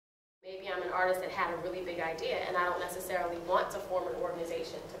I'm an artist that had a really big idea, and I don't necessarily want to form an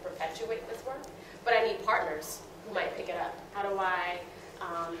organization to perpetuate this work, but I need partners who might pick it up. How do I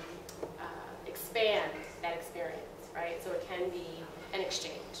expand that experience, right? So it can be an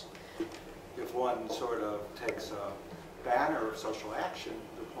exchange. If one sort of takes a banner of social action,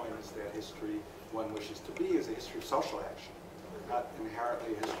 the point is that history one wishes to be is a history of social action, not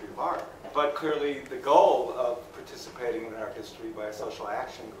inherently a history of art. But clearly the goal of participating in art history by a social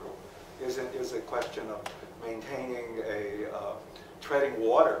action group is a question of maintaining a treading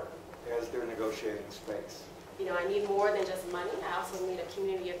water as they're negotiating space. You know, I need more than just money. I also need a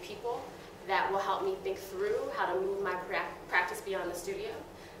community of people that will help me think through how to move my practice beyond the studio.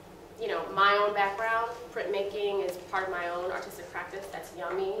 You know, my own background, printmaking is part of my own artistic practice. That's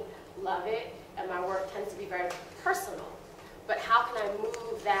yummy, love it, and my work tends to be very personal. But how can I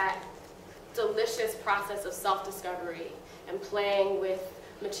move that delicious process of self-discovery and playing with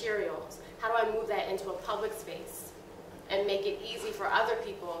materials? How do I move that into a public space and make it easy for other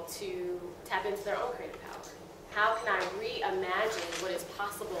people to tap into their own creative power? How can I reimagine what is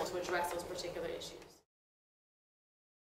possible to address those particular issues?